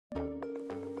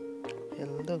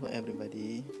Hello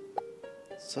everybody.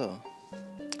 So,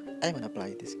 I wanna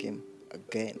play this game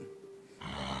again.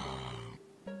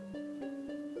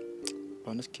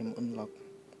 Bonus game unlock.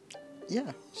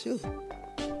 Yeah, sure.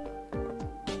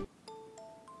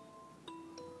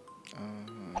 Uh,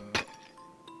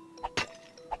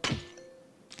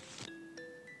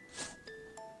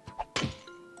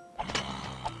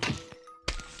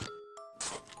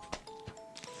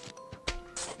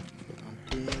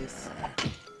 on this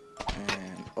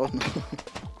and oh no.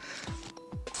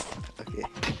 Okay,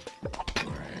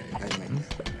 I mean,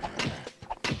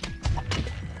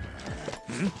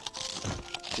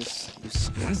 just use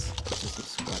squash. Just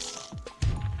use squash.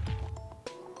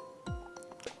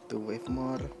 2 wave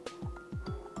more.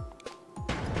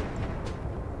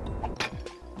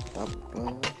 Top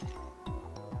row.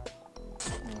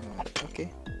 Okay.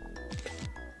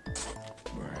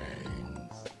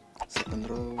 Second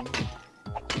row.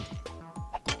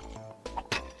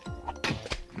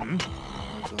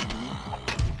 Zombie.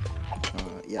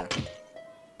 Yeah.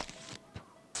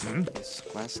 Use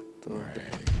squash to the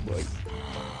boy.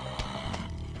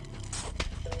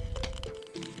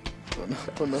 Oh no!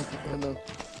 Oh no! Oh no!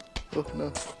 Oh no!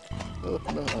 Oh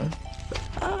no!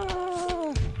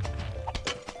 Ah!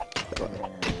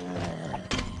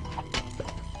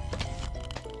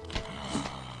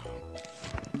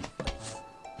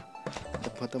 The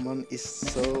bottom one is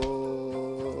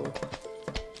so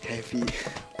heavy.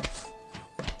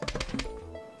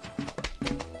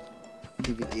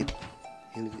 He will eat.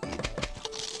 He will eat.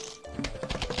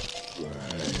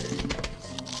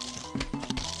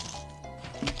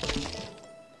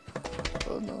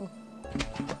 Oh no.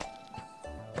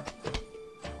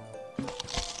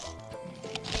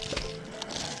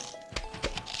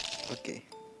 Okay.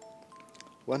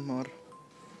 One more.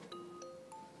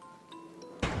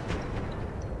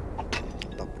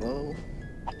 Top row.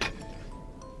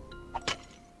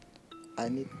 I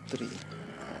need 3.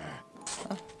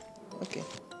 Ah, okay.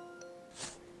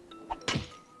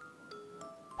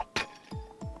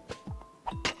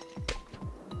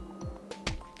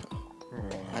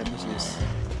 I must use.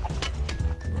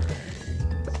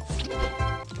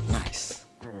 Nice.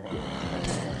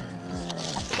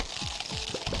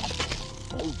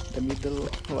 Oh, the middle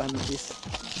one is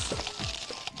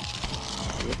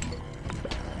good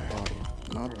or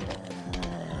not.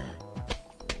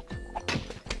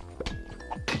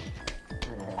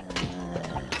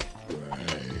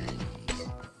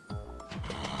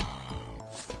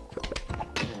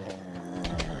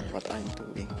 What I'm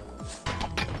doing.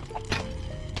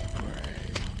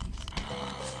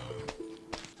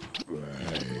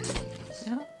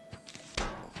 Yeah.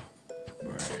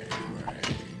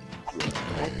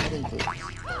 I think good.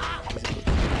 It's good.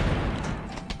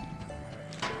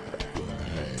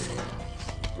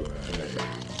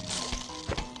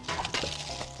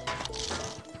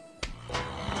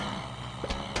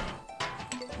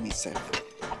 We safe.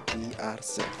 We are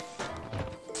safe.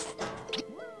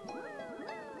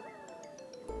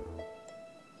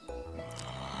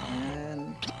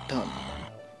 And done.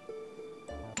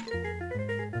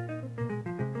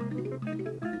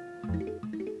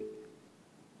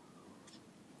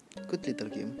 Good little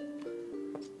game.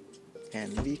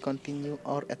 And we continue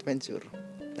our adventure.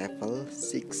 Level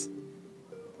 6.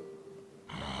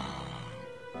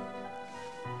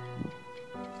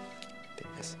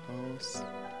 TS house.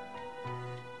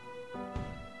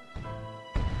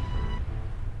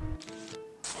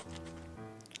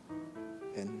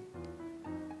 And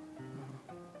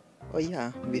oh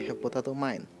yeah, we have potato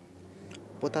mine.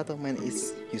 Potato mine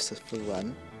is useful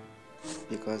one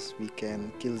because we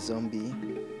can kill zombie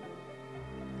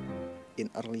in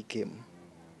early game.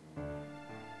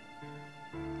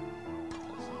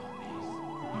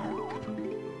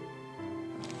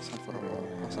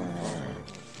 Sunflower.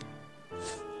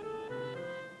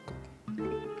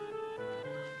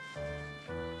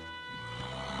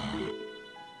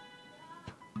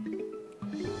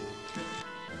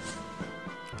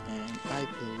 And I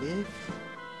believe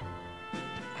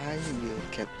I will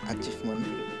get achievement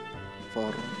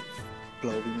for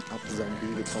blowing up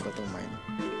zombie with potato mine.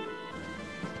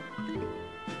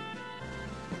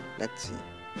 Let's see.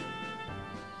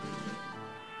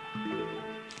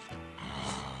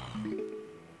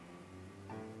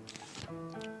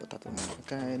 Potato mine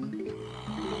again.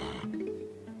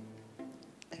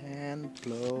 And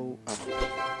blow up.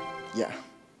 Yeah.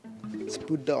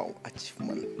 Spudong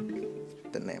achievement.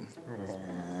 The name.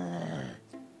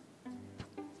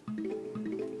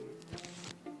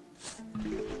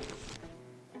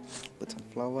 Put some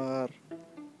flour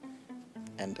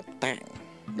and the tank,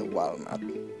 the walnut.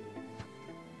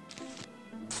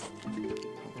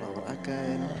 Flour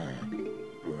again.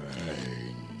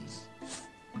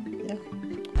 Yeah,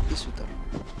 pea shooter.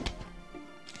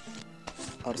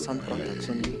 Our sound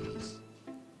production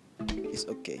is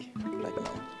okay right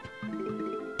now.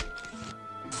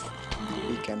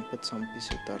 We can put some pea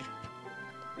shooter.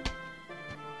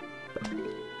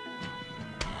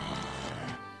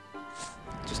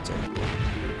 Just cherry bomb.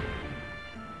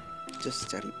 Just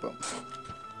cherry bomb.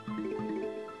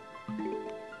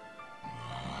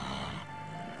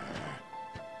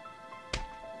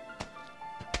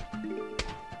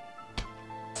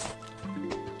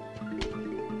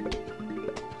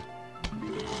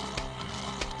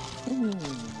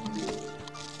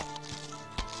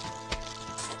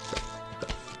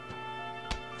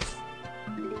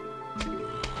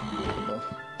 Oh,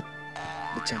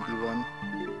 the chunky one.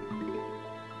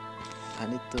 I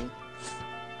need to,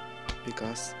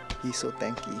 because he's so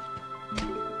tanky.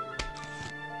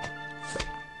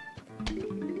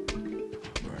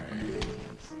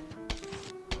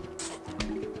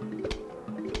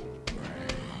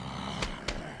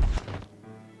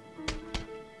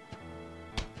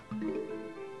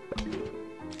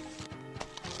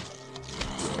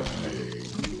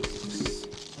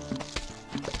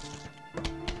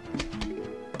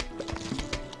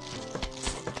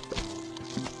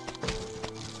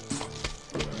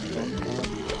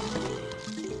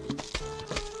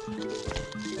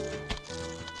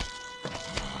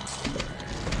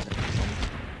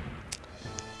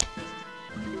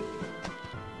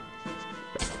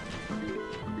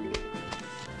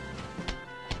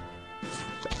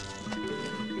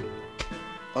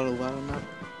 All walnut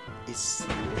is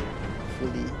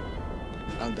fully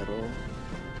on the row,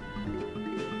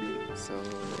 so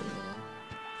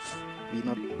we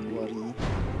not worry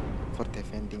for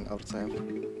defending ourselves.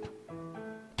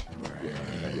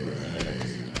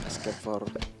 Escape for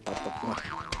top of map,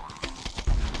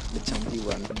 the chunky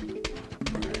one.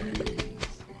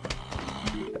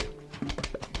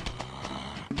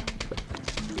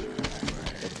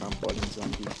 The trampoline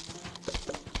zombie.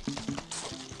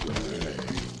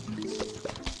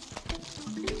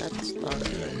 Let's start.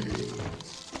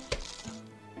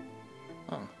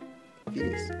 Oh,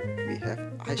 finish. We have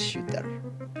ice shooter.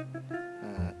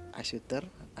 Ice shooter,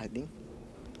 I think.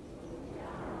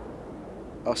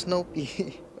 Oh,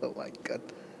 Snoopy. Oh my god.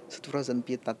 Shoot frozen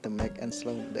pea at the mech and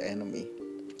slow the enemy.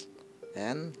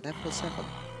 And level 7.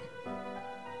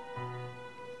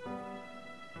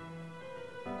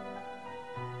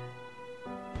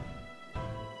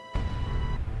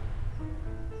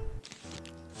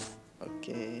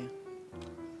 Okay.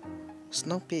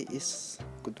 Snoopy is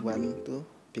good one too,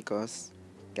 because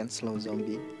can slow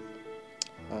zombie.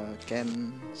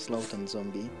 Can slow down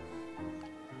zombie.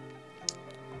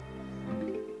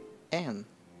 And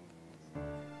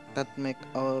that make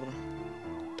our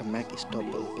the mech is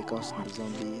double because the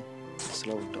zombie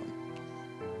slow down.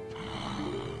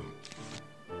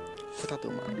 Potato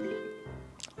man,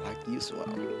 like usual.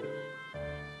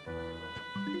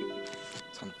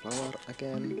 Sunflower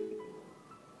again.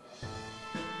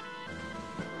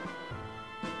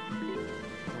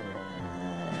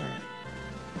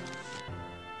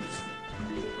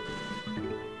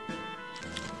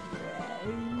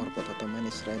 Our potato man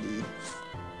is ready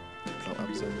to blow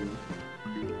up zombie.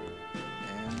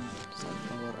 And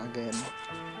sunflower again.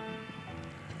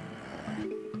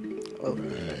 Oh,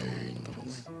 potato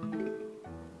man.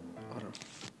 Or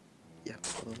yeah,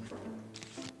 potato man.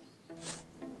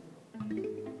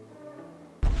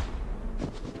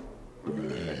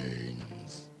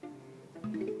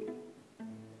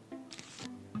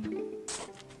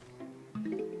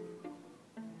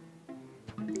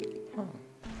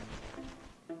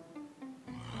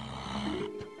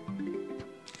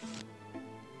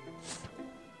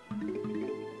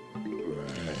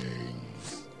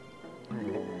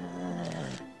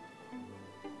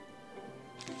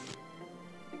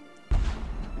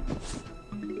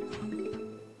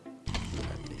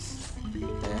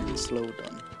 Slow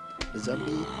down. The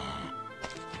zombie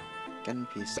can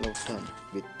be slowed down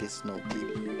with this Snoopy,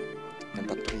 and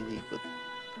that's really good.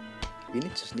 We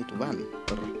just need one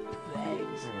per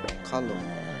column.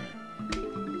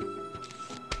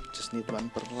 Just need one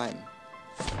per line.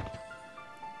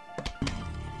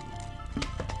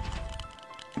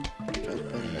 Very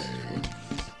useful.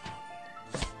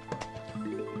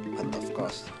 And of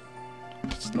course,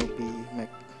 Snoopy make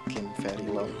him very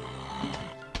long.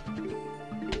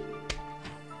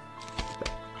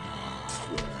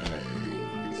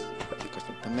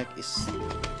 The mech is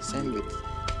same with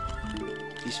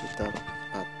pea shooter,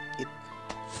 but it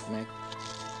make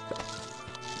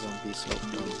zombie slow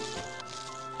down.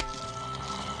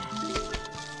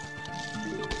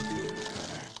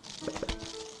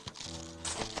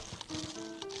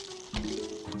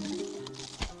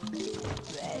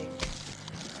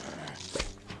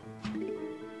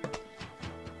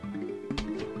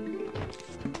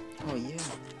 Oh yeah.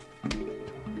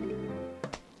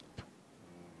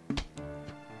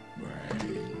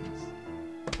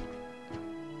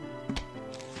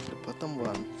 The bottom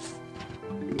one.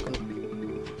 Good.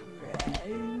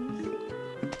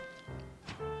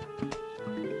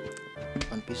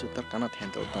 One Piece shooter cannot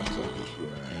handle Dark Zombie.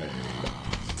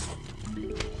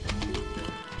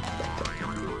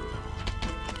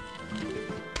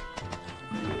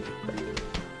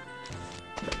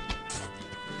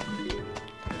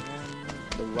 And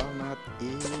the walnut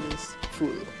is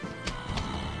full.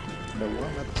 The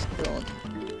walnut is gone.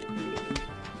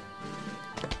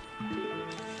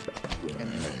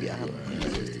 And we are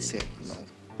in the set now.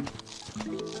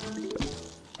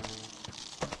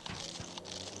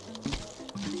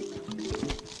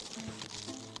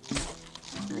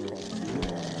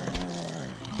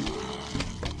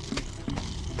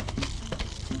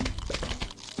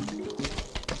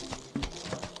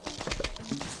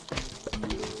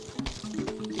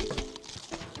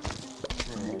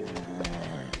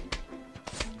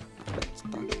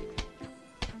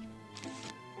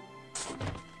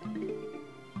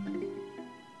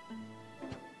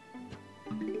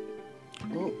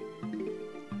 Oh,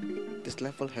 this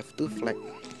level have two flag,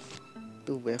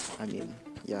 two wave. I mean,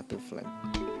 yeah, two flag.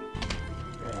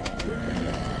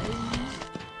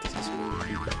 This is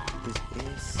really big. This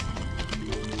is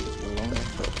a long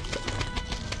level.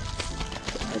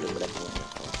 I don't like long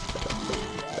level.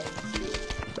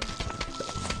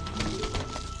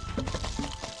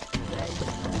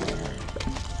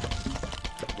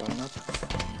 Why not?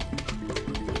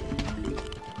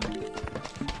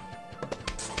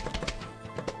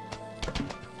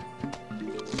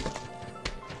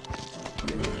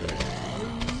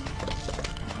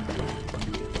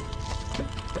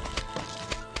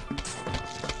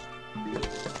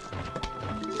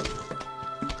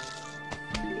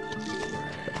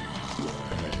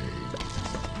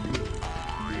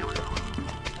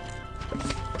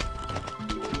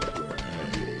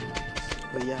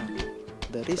 Oh yeah,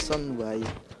 the reason why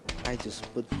I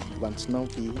just put one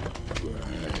Snoopy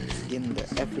in the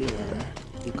everyone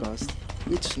because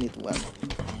we just need one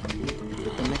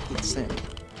to make it same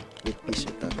with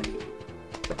Pishita.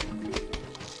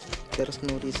 There's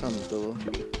no reason to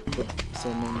put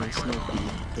so many Snoopy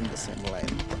in the same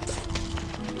line.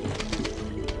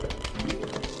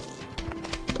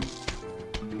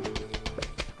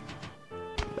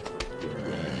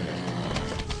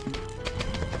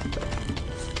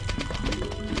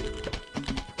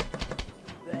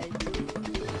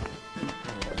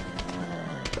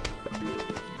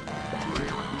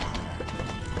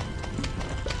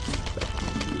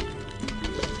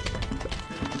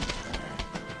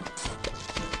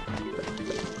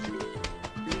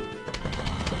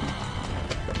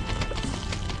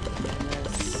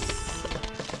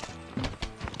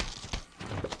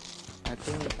 I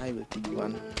think I will pick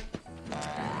one to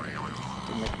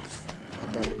make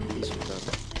other Pishita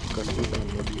because we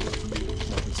don't need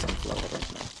more sunflower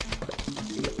right now.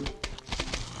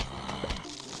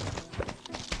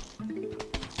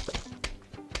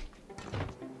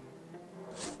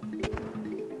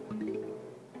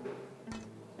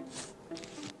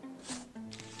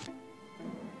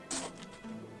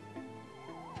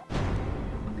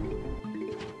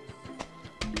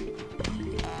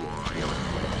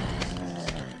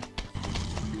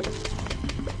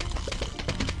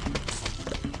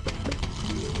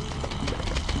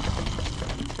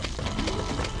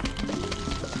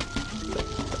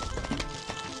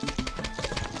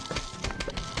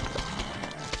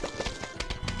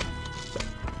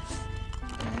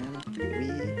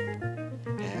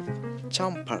 We have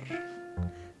Chomper.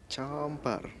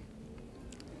 Chomper.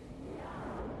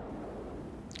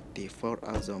 Devour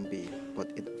a zombie,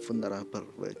 but it's vulnerable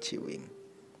while chewing.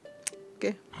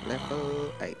 Okay,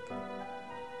 level 8.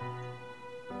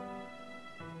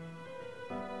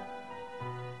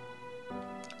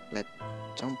 Let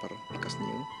Chomper because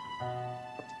new.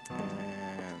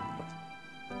 And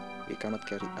we cannot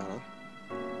carry all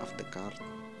of the card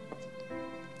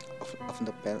of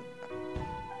the belt.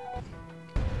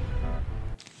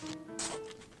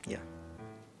 Yeah,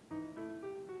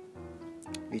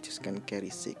 we just can carry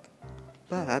 6,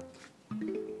 but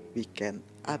we can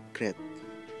upgrade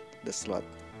the slot.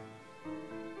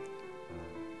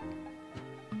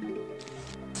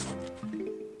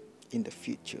 In the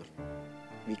future,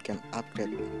 we can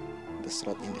upgrade the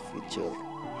slot in the future.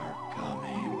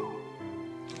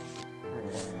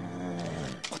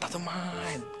 Potato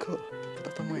mine, go,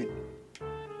 potato mine.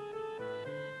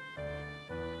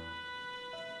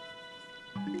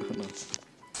 Oh no.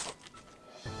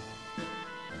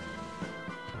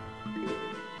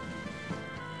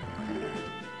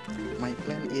 My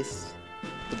plan is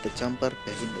put the jumper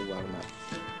behind the walnut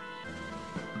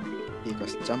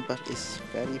because jumper is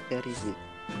very weak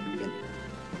when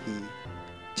he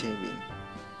chewing,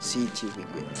 she chewing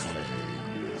it.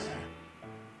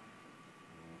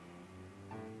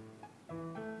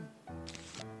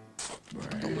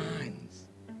 Potato mines.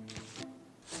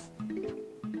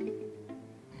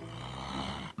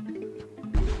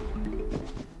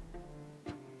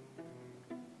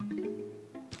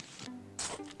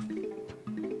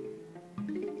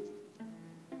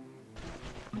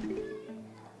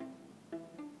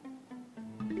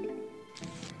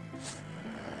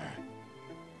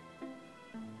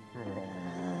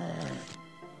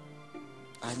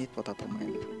 I need potato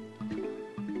mine,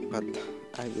 but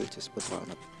I will just put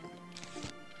walnut.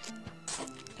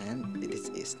 And this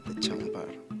is the jumper.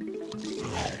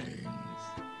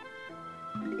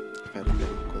 Very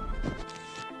good.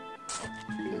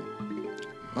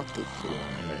 Not too good,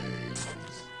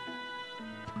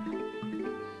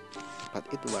 but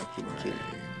it will kill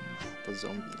the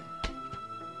zombie.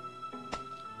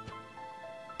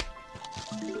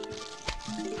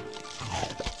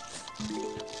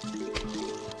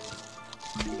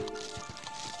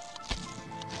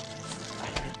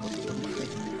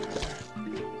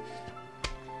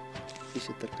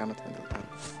 Visitor cannot handle that.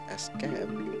 Escape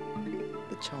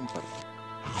the jumper.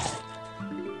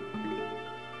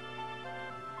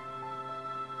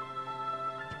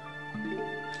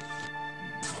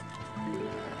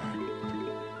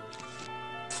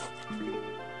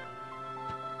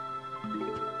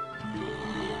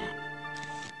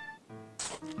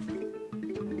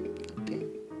 Okay.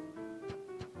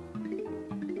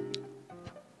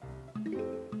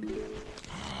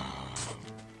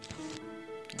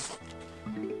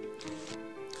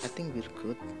 I think we're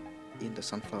good in the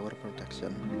sunflower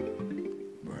production.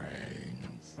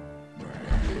 Brains.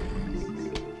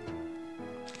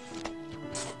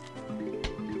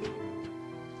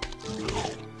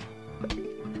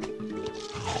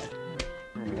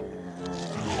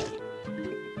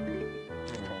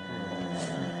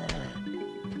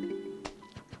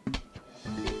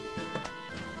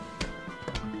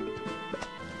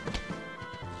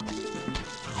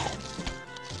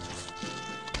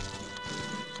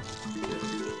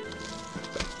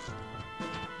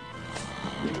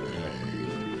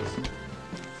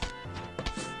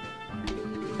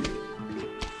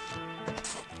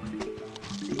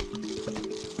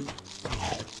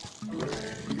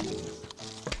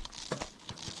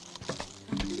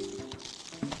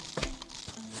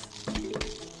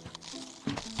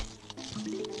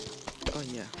 Oh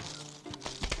yeah,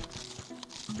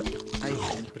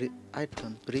 I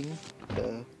don't bring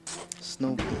the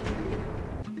Snoopy.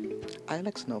 I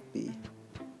like Snoopy,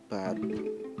 but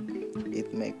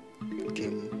it make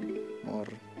game more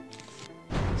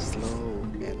slow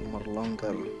and more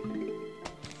longer.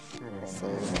 So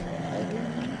I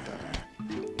don't bring that.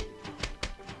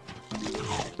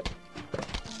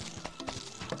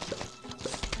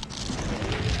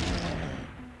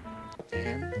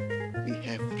 And we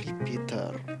have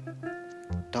repeater,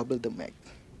 double the mag.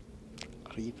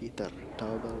 Repeater,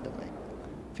 double the mag.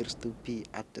 First to be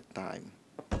at the time.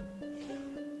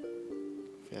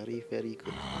 Very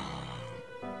good.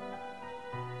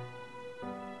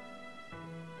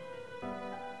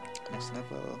 Next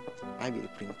level, I will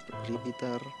bring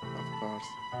repeater, of course.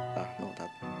 No,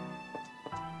 that.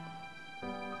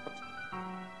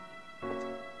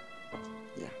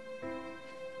 Yeah.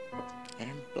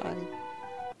 And fly.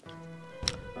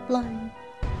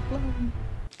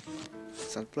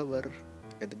 Sunflower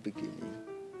at the beginning.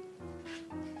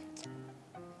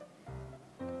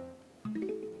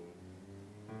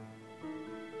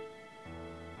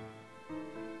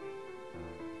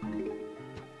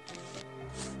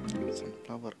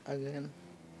 Sunflower again.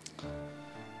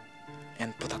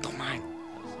 And potato mine.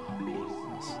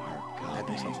 I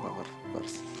do sunflower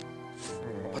first.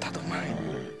 Potato mine.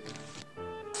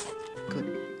 Good.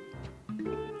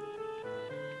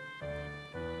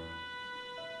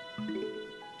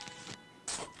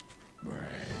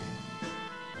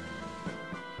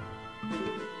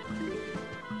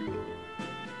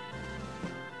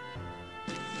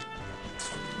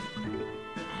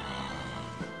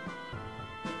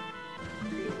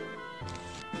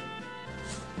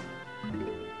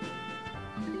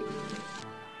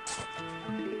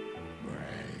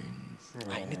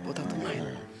 I need potato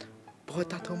mine.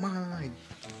 Potato mine.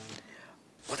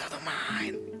 Potato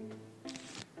mine.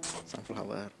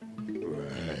 Sunflower.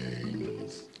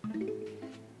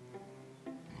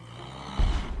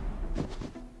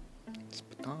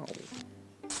 Spetau.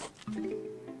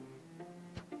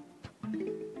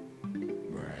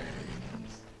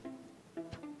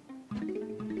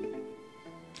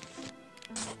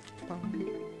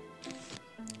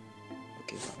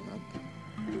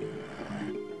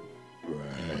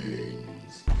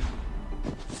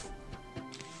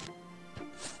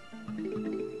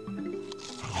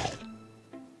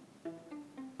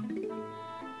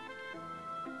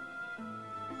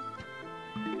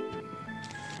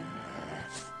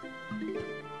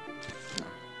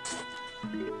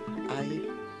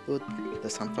 put the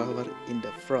sunflower in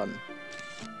the front.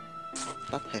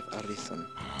 That have a reason,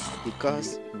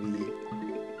 because we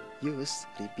use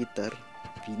repeater,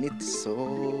 we need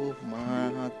so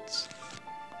much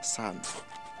sun.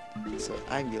 So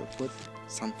I will put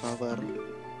sunflower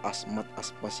as much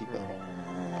as possible.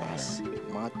 As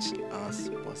much as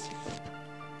possible.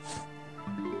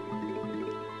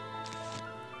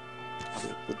 I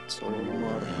will put so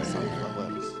more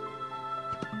sunflowers.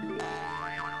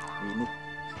 We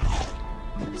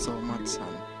need so much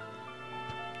sun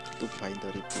to buy the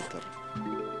repeater.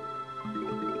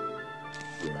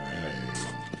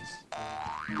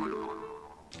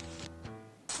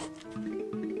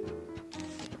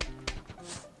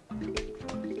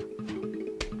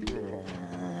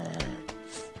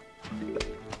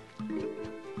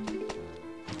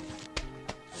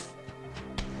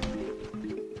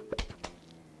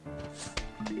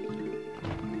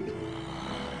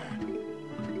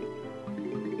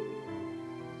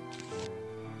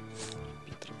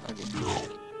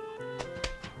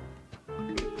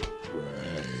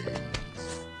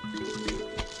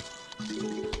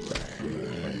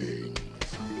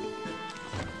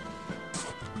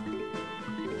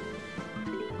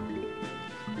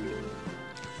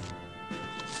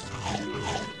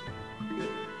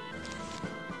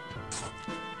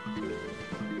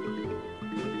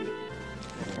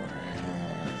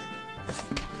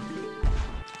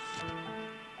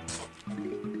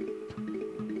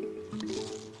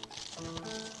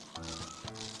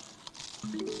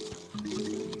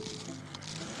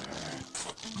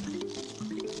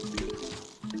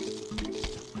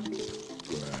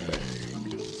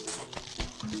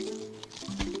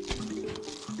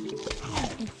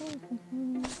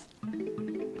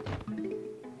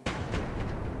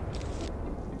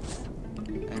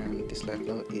 And this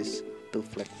level is 2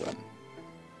 flag 1.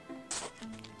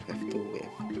 Have to wave.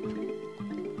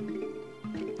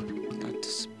 I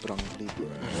just strongly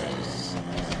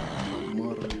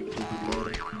more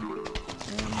repeater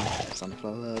and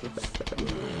sunflower.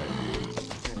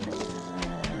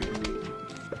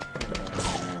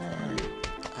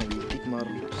 I will take more.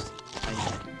 I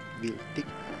will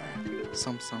take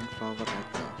some sunflower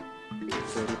right now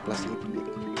to replace it with.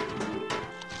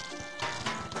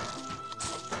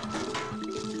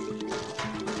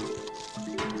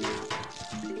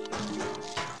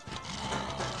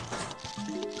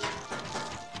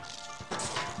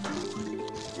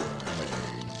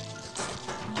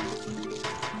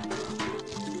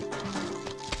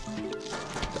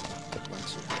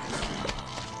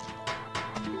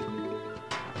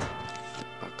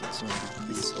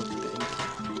 It's okay.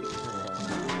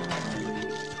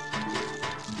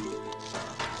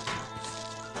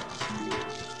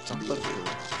 Jumper kill,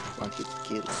 one hit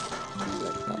kill,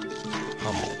 like that.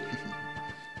 Humble.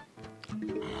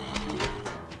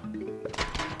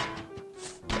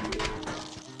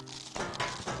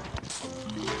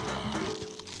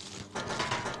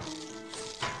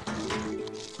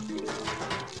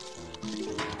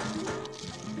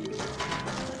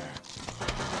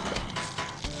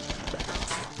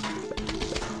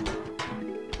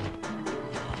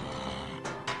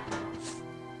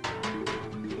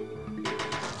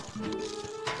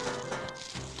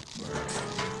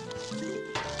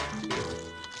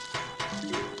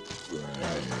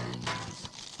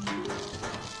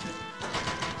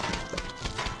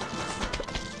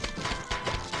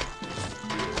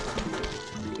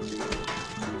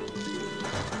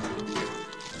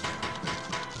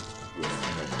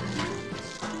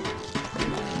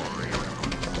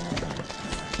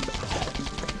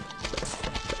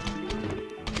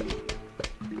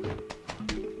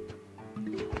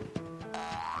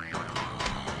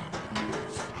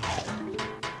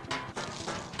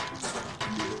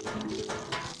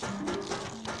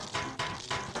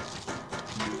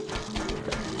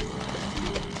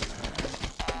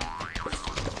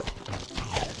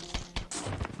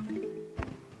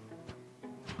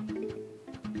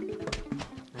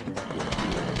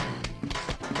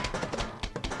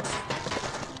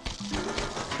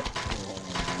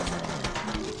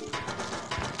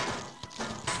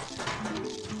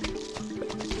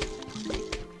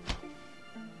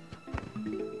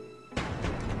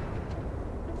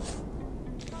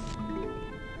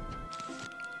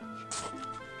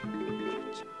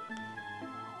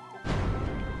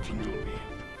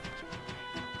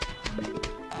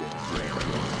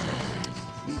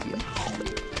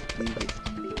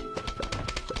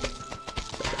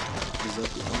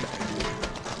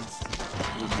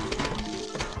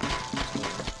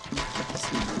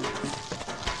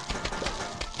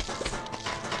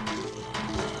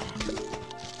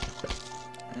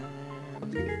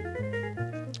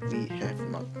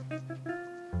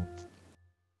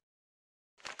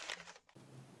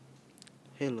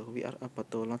 Hello, we are about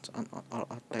to launch an all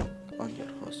attack on your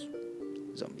host,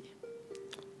 zombie.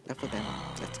 Level 10,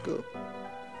 let's go.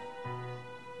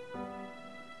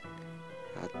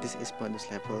 This is bonus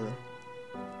level,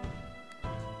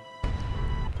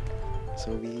 so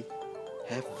we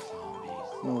have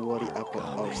no worry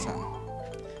about our son.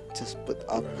 Just put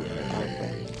out our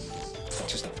plan.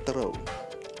 Just throw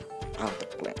out the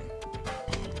plan.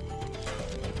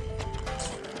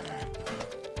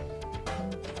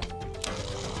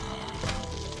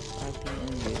 I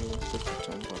think I will put the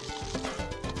jumper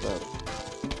there.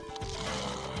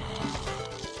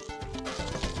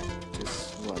 Just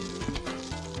one.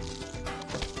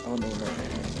 Oh no.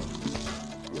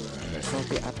 Now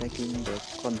we are attacking the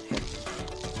cone head.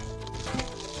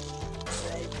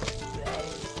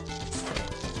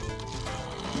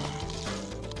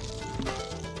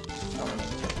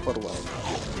 For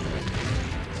Walnut.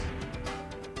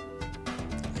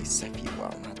 I save you,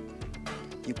 Walnut.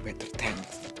 You better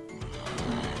thanks.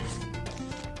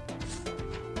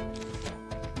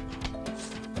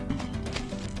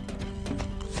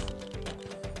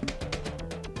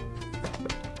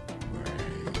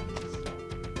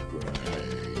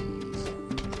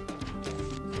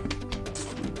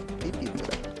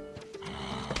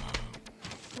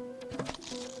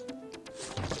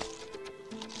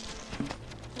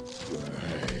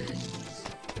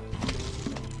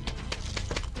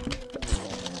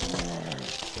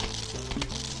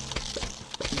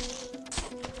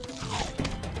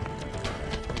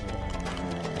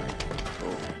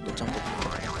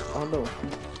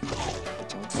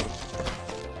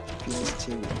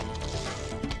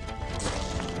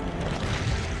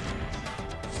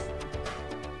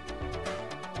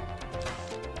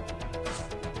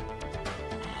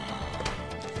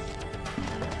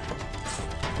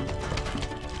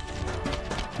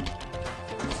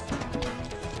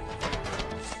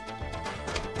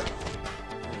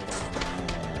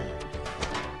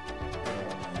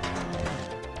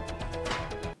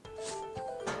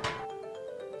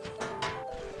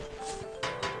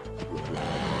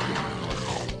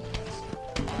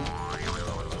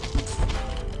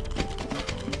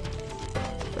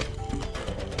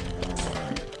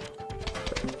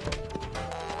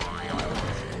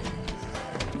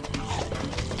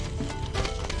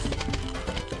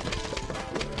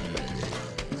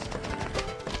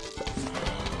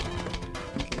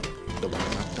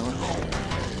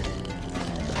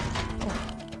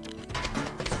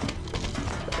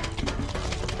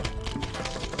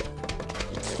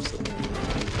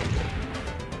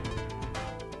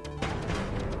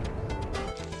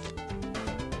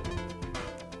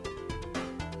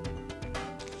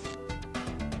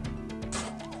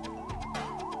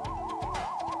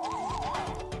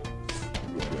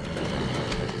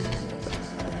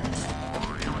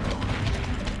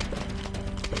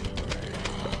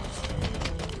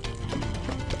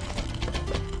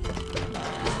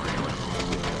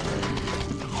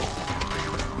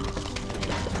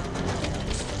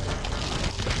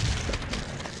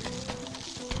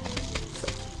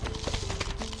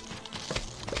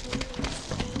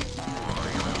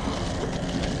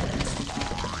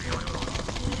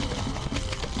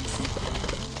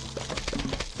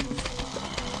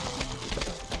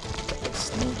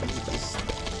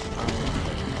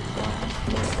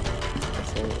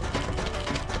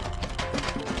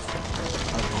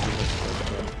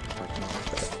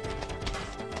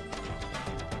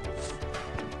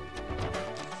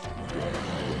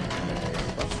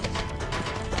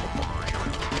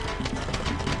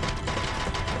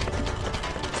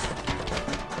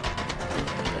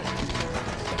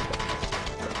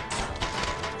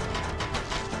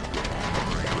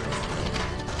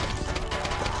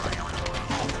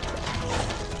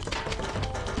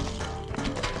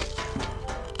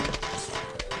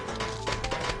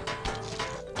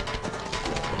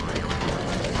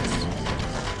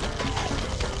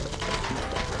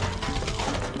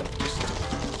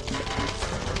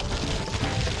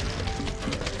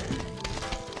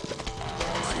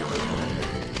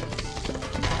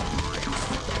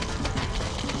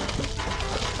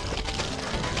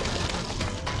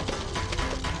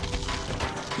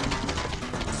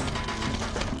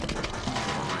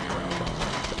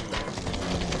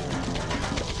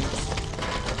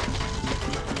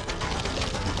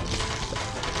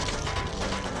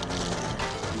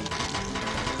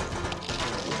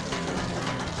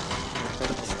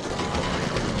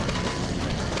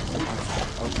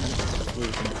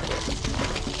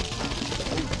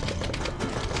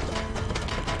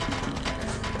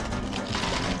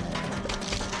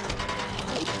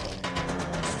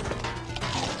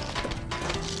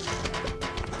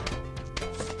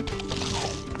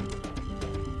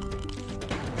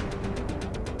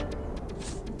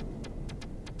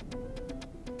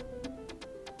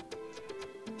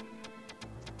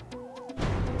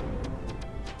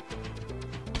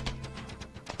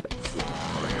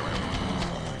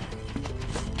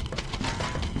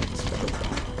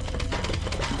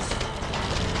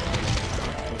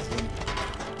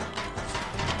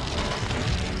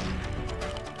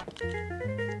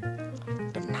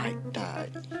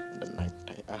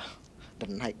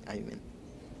 night, I mean.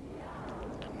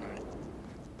 The night.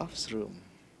 Puff's room.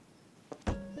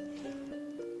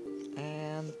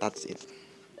 And that's it.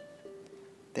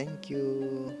 Thank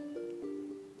you.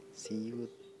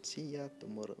 See ya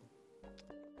tomorrow.